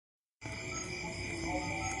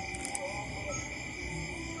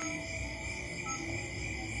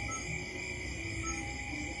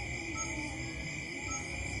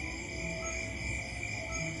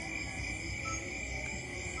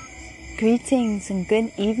Greetings and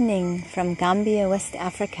good evening from Gambia, West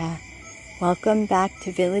Africa. Welcome back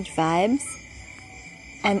to Village Vibes.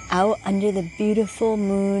 I'm out under the beautiful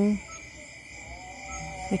moon,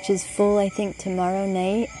 which is full, I think, tomorrow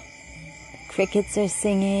night. The crickets are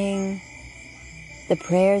singing, the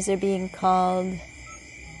prayers are being called,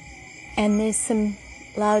 and there's some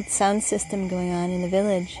loud sound system going on in the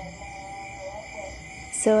village.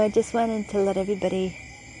 So I just wanted to let everybody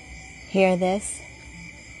hear this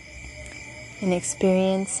and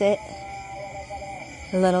experience it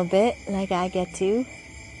a little bit like I get to.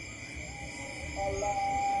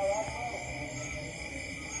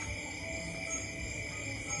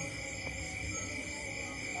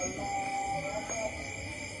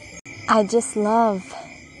 I just love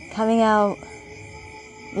coming out,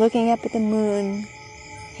 looking up at the moon,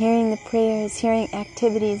 hearing the prayers, hearing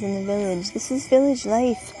activities in the village. This is village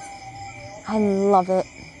life. I love it.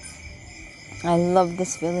 I love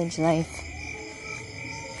this village life.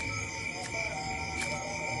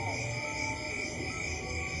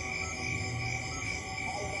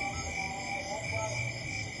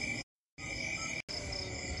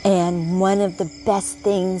 And one of the best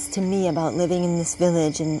things to me about living in this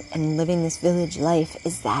village and living this village life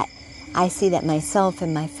is that I see that myself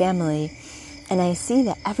and my family, and I see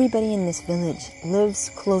that everybody in this village lives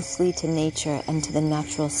closely to nature and to the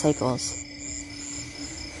natural cycles.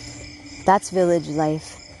 That's village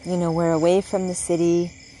life. You know, we're away from the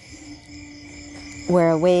city. We're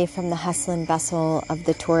away from the hustle and bustle of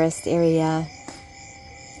the tourist area.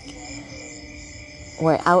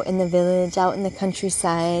 We're out in the village, out in the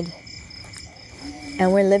countryside,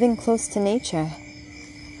 and we're living close to nature.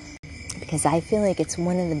 Because I feel like it's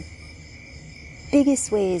one of the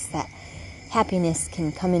biggest ways that happiness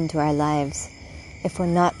can come into our lives if we're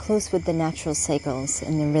not close with the natural cycles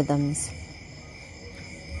and the rhythms.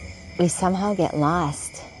 We somehow get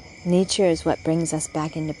lost. Nature is what brings us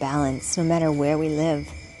back into balance, no matter where we live.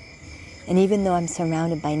 And even though I'm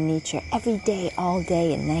surrounded by nature every day, all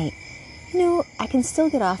day and night, you know, I can still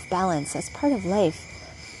get off balance. That's part of life.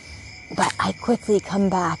 But I quickly come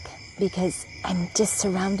back because I'm just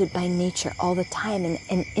surrounded by nature all the time.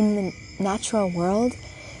 And in the natural world,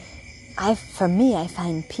 for me, I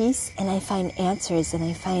find peace and I find answers and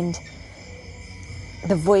I find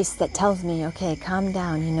the voice that tells me, okay, calm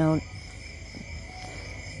down, you know,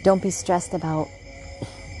 don't be stressed about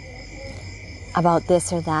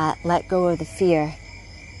this or that. Let go of the fear.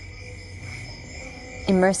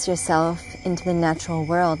 Immerse yourself into the natural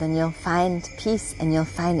world and you'll find peace and you'll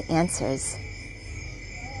find answers.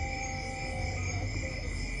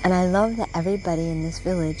 And I love that everybody in this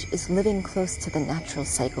village is living close to the natural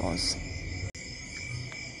cycles.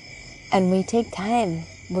 And we take time.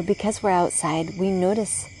 Well, because we're outside, we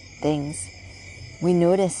notice things. We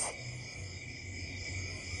notice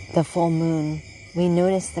the full moon. We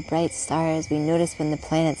notice the bright stars. We notice when the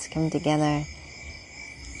planets come together.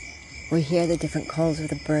 We hear the different calls of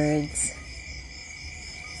the birds.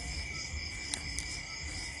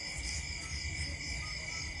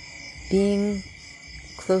 Being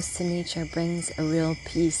close to nature brings a real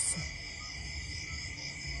peace.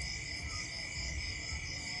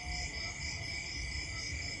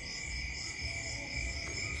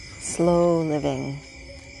 Slow living.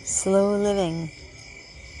 Slow living.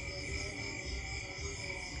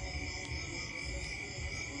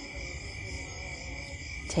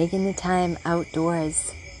 Taking the time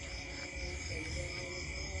outdoors.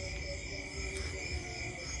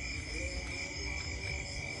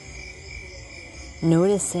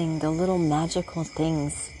 Noticing the little magical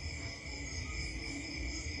things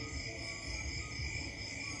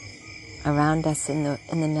around us in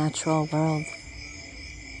the natural world.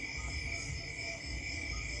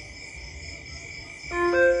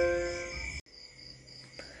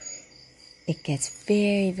 It gets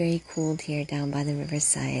very, very cold here down by the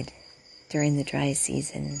riverside during the dry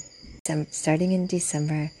season. Starting in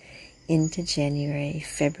December into January,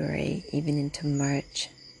 February, even into March.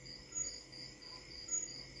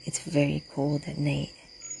 It's very cold at night.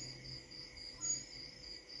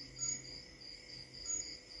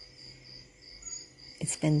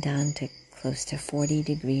 It's been down to close to 40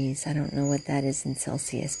 degrees. I don't know what that is in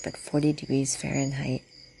Celsius, but 40 degrees Fahrenheit.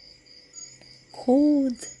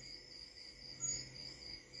 Cold.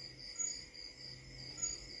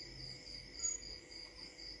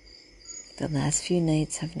 The last few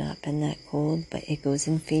nights have not been that cold, but it goes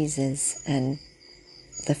in phases. And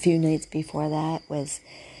the few nights before that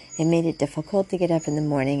it made it difficult to get up in the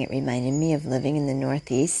morning. It reminded me of living in the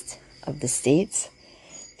northeast of the States,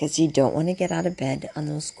 because you don't want to get out of bed on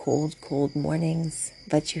those cold mornings,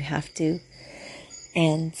 but you have to.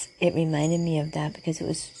 And it reminded me of that because it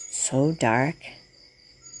was so dark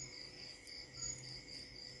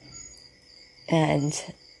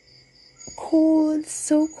and cold,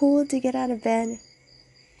 so cold to get out of bed.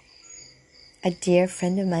 A dear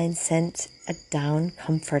friend of mine sent a down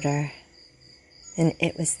comforter, and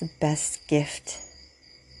it was the best gift,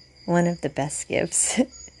 one of the best gifts.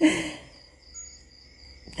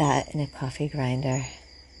 That and a coffee grinder.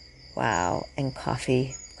 Wow, and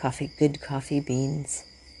coffee, good coffee beans.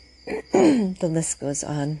 The list goes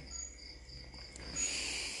on.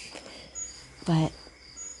 But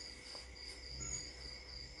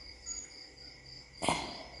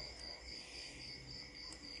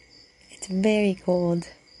it's very cold.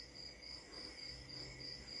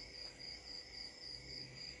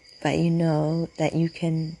 But you know that you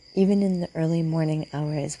can, even in the early morning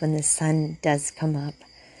hours when the sun does come up,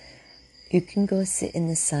 you can go sit in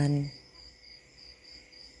the sun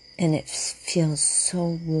and it feels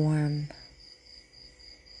so warm.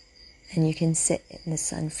 And you can sit in the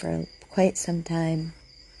sun for quite some time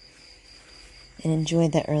and enjoy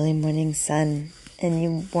the early morning sun, and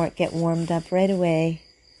you won't get warmed up right away.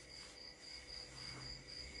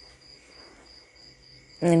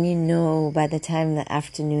 And you know by the time the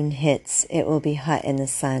afternoon hits, it will be hot in the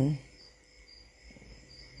sun.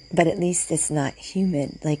 But at least it's not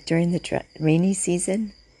humid. Like during the rainy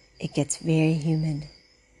season, it gets very humid.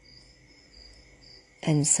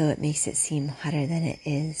 And so it makes it seem hotter than it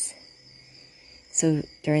is. So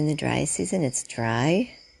during the dry season, it's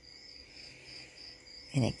dry.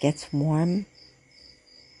 And it gets warm.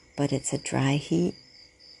 But it's a dry heat.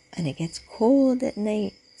 And it gets cold at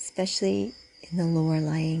night, especially in the lower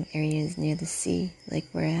lying areas near the sea, like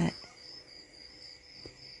we're at.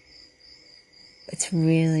 It's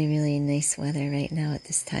really, really nice weather right now at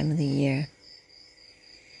this time of the year.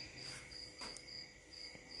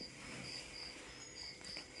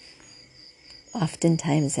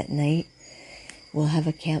 Oftentimes at night, we'll have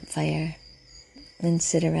a campfire and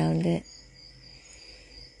sit around it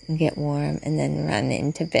and get warm and then run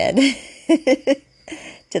into bed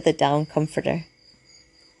to the down comforter.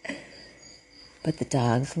 But the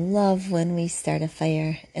dogs love when we start a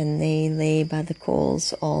fire, and they lay by the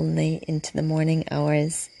coals all night into the morning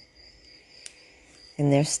hours.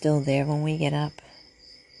 And they're still there when we get up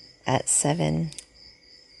at 7.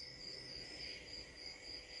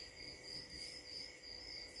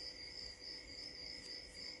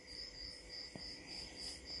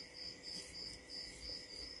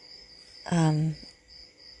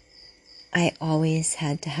 I always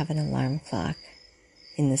had to have an alarm clock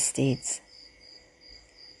in the States.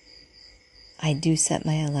 I do set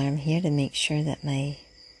my alarm here to make sure that my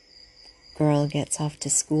girl gets off to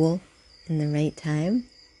school in the right time.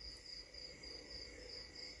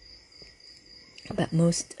 But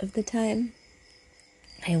most of the time,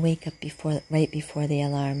 I wake up right before the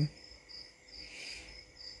alarm.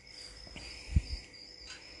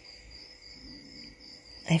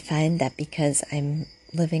 I find that because I'm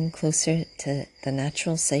living closer to the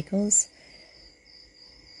natural cycles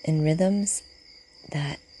and rhythms,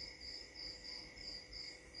 that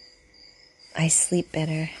I sleep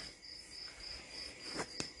better.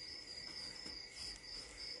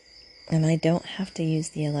 And I don't have to use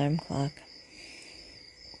the alarm clock.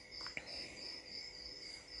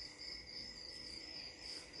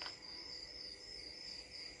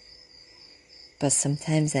 But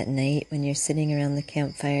sometimes at night when you're sitting around the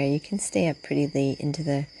campfire, you can stay up pretty late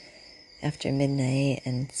after midnight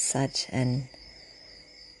and such, and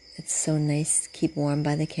it's so nice to keep warm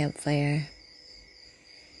by the campfire.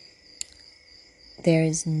 There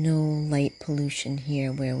is no light pollution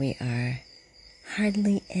here where we are,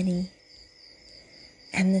 hardly any.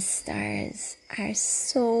 And the stars are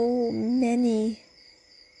so many.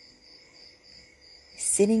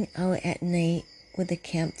 Sitting out at night with a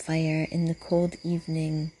campfire in the cold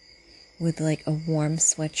evening with like a warm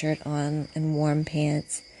sweatshirt on and warm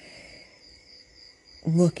pants,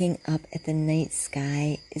 looking up at the night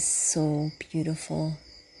sky is so beautiful.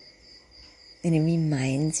 And it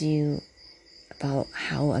reminds you about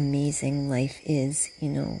how amazing life is. You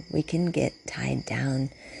know, we can get tied down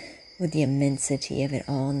with the immensity of it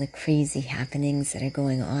all and the crazy happenings that are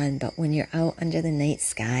going on. But when you're out under the night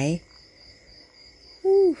sky,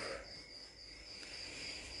 whew,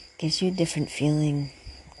 gives you a different feeling,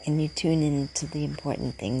 and you tune into the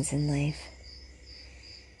important things in life.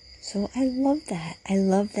 So I love that. I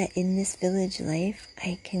love that in this village life,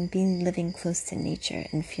 I can be living close to nature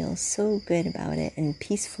and feel so good about it and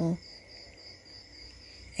peaceful,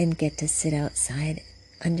 and get to sit outside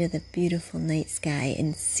under the beautiful night sky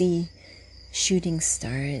and see shooting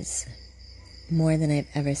stars more than I've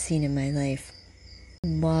ever seen in my life.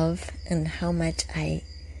 Love and how much I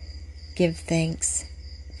give thanks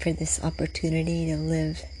for this opportunity to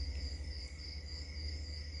live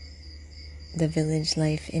the village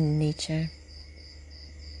life in nature.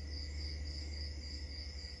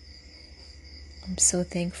 I'm so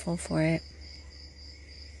thankful for it.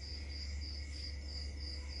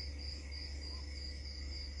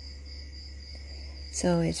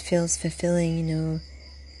 So it feels fulfilling, you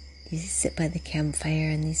sit by the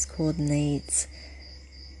campfire on these cold nights,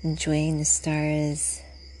 enjoying the stars,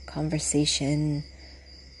 conversation,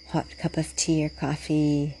 hot cup of tea or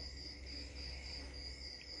coffee,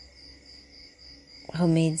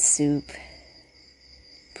 homemade soup,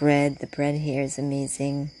 bread. The bread here is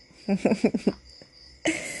amazing.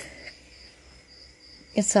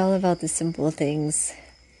 It's all about the simple things.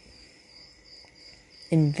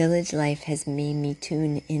 And village life has made me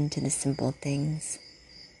tune into the simple things.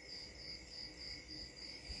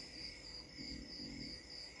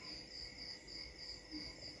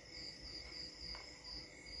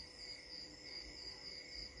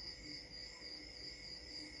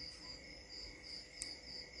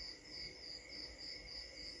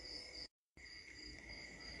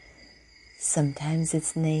 Sometimes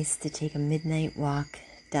it's nice to take a midnight walk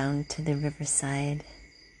down to the riverside,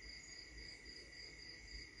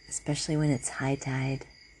 especially when it's high tide.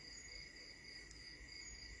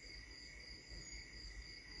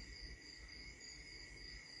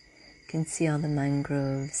 You can see all the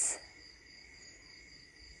mangroves.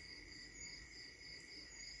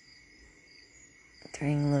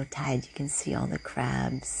 During low tide, you can see all the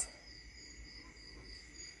crabs.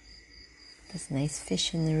 There's nice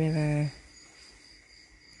fish in the river.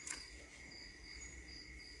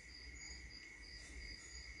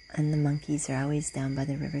 And the monkeys are always down by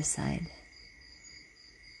the riverside.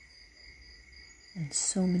 And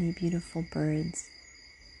so many beautiful birds.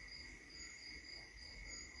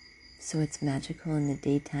 So it's magical in the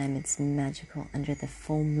daytime, it's magical under the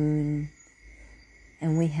full moon.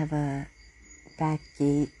 And we have a back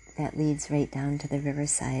gate that leads right down to the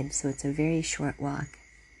riverside, so it's a very short walk.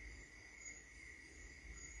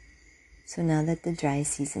 So now that the dry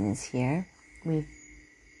season is here, we've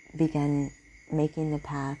begun making the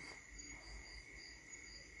path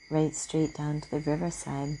right straight down to the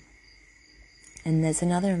riverside. And there's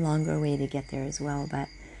another longer way to get there as well, but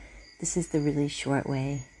this is the really short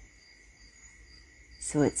way.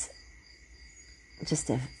 So it's just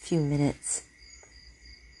a few minutes,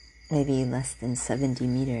 maybe less than 70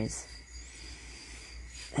 meters.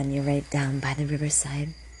 And you're right down by the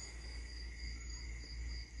riverside.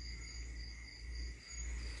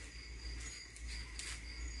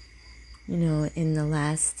 In the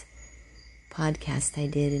last podcast I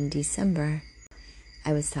did in December,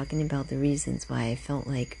 I was talking about the reasons why I felt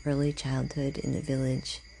like early childhood in the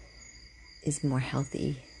village is more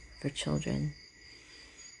healthy for children.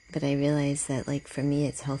 But I realized that, for me,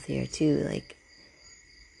 it's healthier too.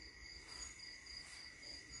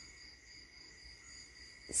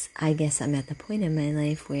 I guess I'm at the point in my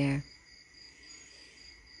life where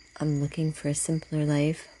I'm looking for a simpler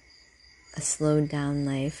life, a slowed down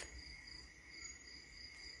life,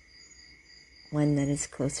 one that is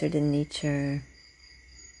closer to nature,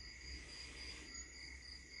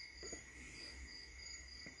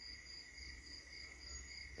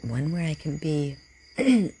 one where I can be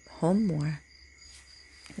home more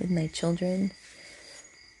with my children.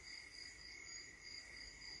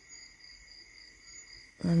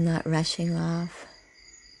 I'm not rushing off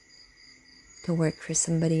to work for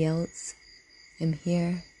somebody else. I'm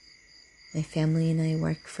here. My family and I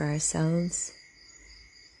work for ourselves.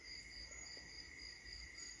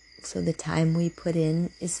 So the time we put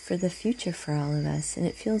in is for the future for all of us, and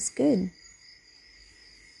it feels good.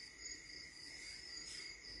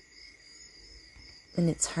 And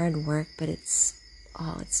it's hard work, but it's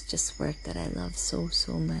just work that I love so,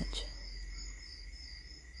 so much.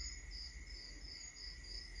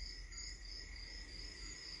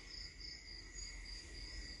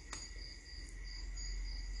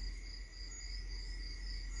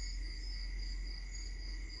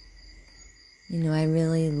 I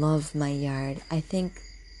really love my yard. I think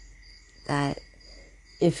that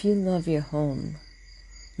if you love your home,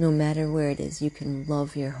 no matter where it is, you can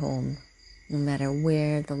love your home, no matter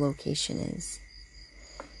where the location is.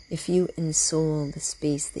 If you ensoul the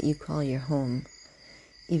space that you call your home,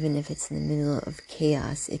 even if it's in the middle of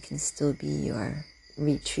chaos, it can still be your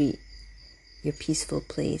retreat, your peaceful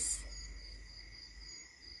place.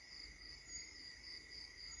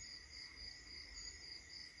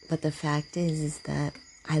 But the fact is that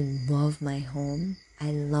I love my home,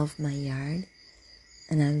 I love my yard,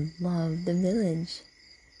 and I love the village.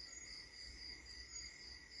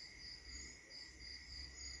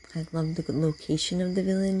 I love the location of the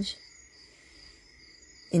village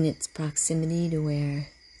in its proximity to where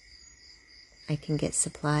I can get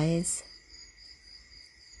supplies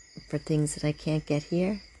for things that I can't get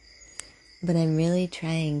here. But I'm really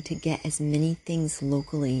trying to get as many things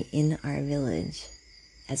locally in our village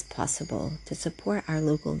as possible to support our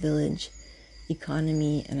local village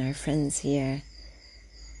economy and our friends here.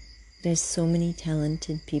 There's so many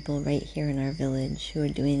talented people right here in our village who are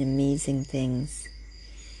doing amazing things.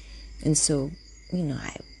 And so,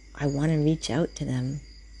 I want to reach out to them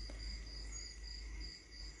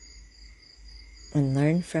and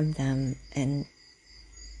learn from them and,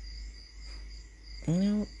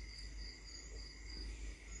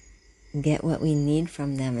 get what we need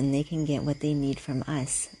from them, and they can get what they need from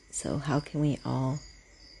us. So how can we all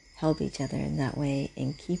help each other in that way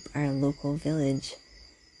and keep our local village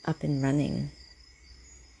up and running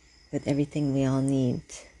with everything we all need?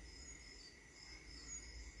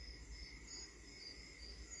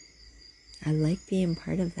 I like being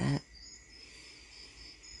part of that.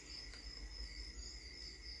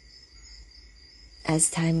 As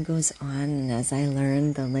time goes on and as I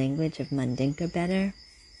learn the language of Mandinka better,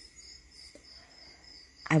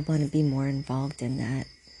 I want to be more involved in that,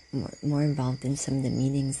 more involved in some of the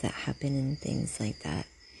meetings that happen and things like that.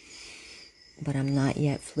 But I'm not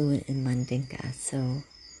yet fluent in Mandinka, so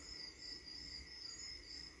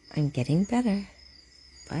I'm getting better.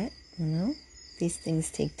 But, these things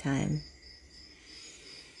take time.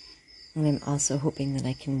 And I'm also hoping that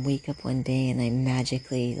I can wake up one day and I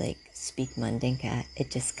magically speak Mandinka.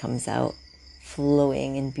 It just comes out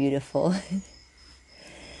flowing and beautiful.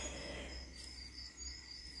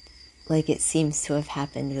 Like it seems to have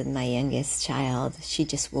happened with my youngest child. She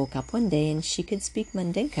just woke up one day and she could speak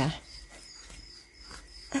Mandinka.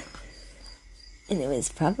 And it was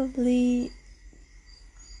probably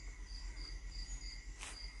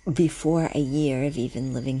before a year of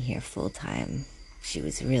even living here full time. She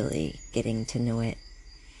was really getting to know it.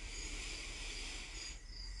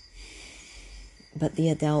 But the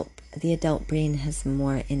adult brain has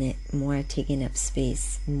more in it, more taking up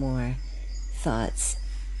space, more thoughts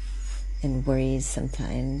and worries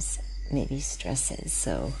sometimes, maybe stresses.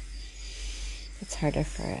 So it's harder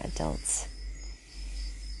for adults.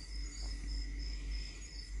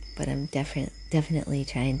 But I'm definitely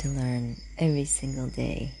trying to learn every single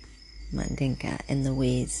day Mandinka and the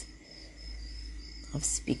ways of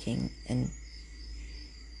speaking and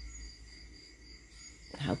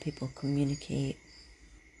how people communicate,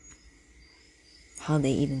 how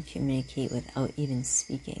they even communicate without even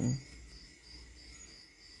speaking.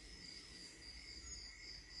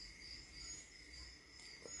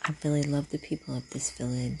 I really love the people of this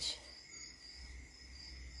village.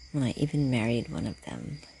 And I even married one of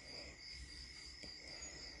them.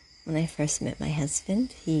 When I first met my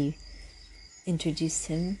husband, he introduced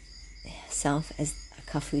himself as a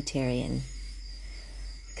Kafutarian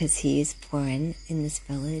because he is born in this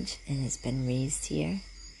village and has been raised here.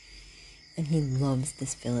 And he loves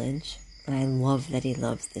this village. And I love that he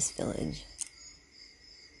loves this village.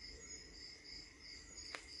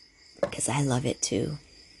 Because I love it too.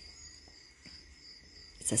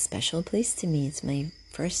 It's a special place to me. It's my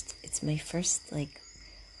first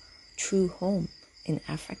true home in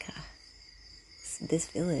Africa. It's this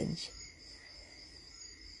village.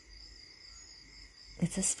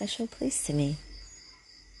 It's a special place to me.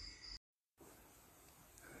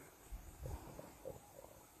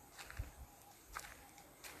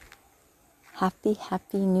 Happy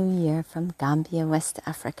New Year from Gambia, West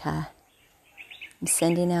Africa. I'm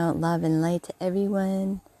sending out love and light to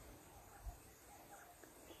everyone.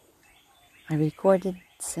 I recorded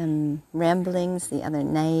some ramblings the other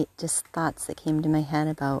night, just thoughts that came to my head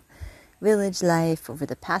about village life over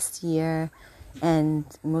the past year. And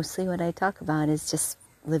mostly what I talk about is just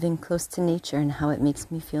living close to nature and how it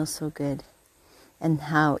makes me feel so good. And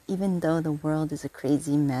how even though the world is a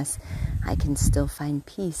crazy mess, I can still find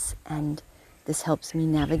peace. And this helps me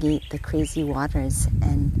navigate the crazy waters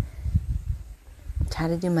and try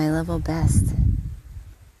to do my level best.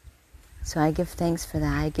 So I give thanks for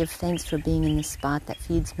that. I give thanks for being in the spot that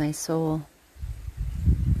feeds my soul.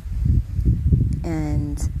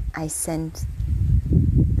 And I send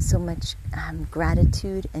so much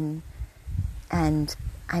gratitude and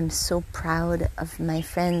I'm so proud of my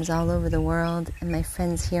friends all over the world and my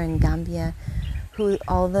friends here in Gambia who,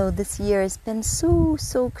 although this year has been so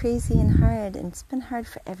crazy and hard, and it's been hard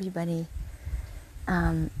for everybody,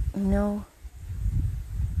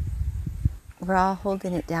 we're all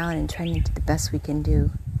holding it down and trying to do the best we can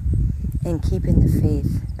do and keeping the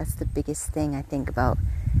faith. That's the biggest thing I think about.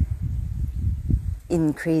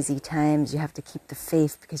 in crazy times, you have to keep the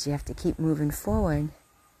faith because you have to keep moving forward.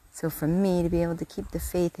 So for me to be able to keep the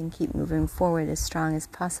faith and keep moving forward as strong as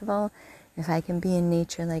possible, if I can be in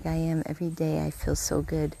nature like I am every day, I feel so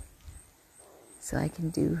good. So I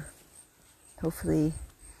can hopefully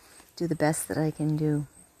do the best that I can do.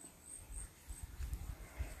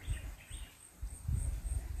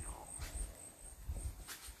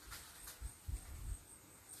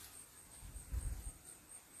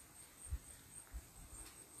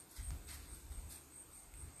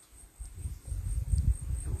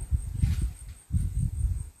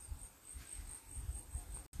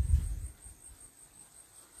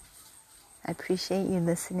 I appreciate you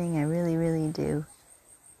listening. I really, really do.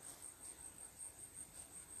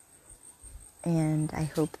 And I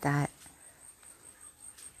hope that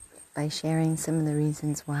by sharing some of the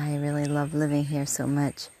reasons why I really love living here so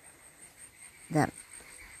much, that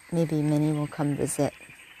maybe many will come visit,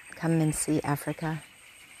 come and see Africa.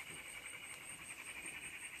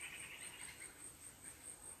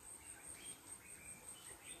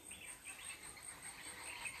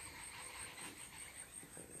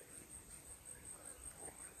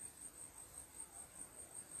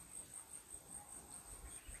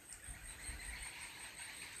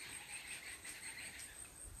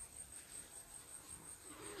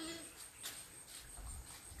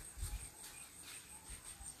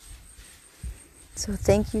 So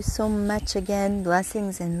thank you so much again.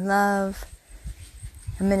 Blessings and love.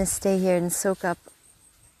 I'm going to stay here and soak up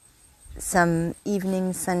some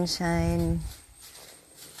evening sunshine,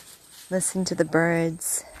 listen to the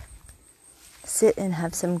birds, sit and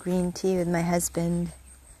have some green tea with my husband,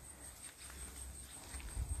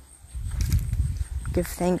 give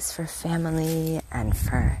thanks for family and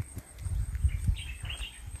for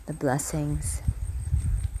the blessings.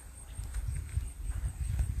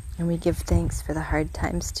 And we give thanks for the hard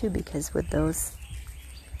times too, because with those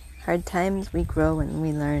hard times we grow and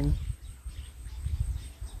we learn.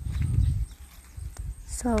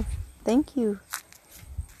 So thank you.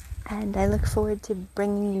 And I look forward to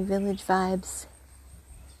bringing you village vibes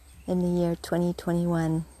in the year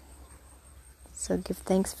 2021. So give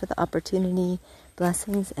thanks for the opportunity,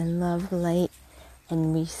 blessings and love, light,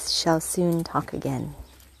 and we shall soon talk again.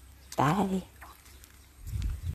 Bye.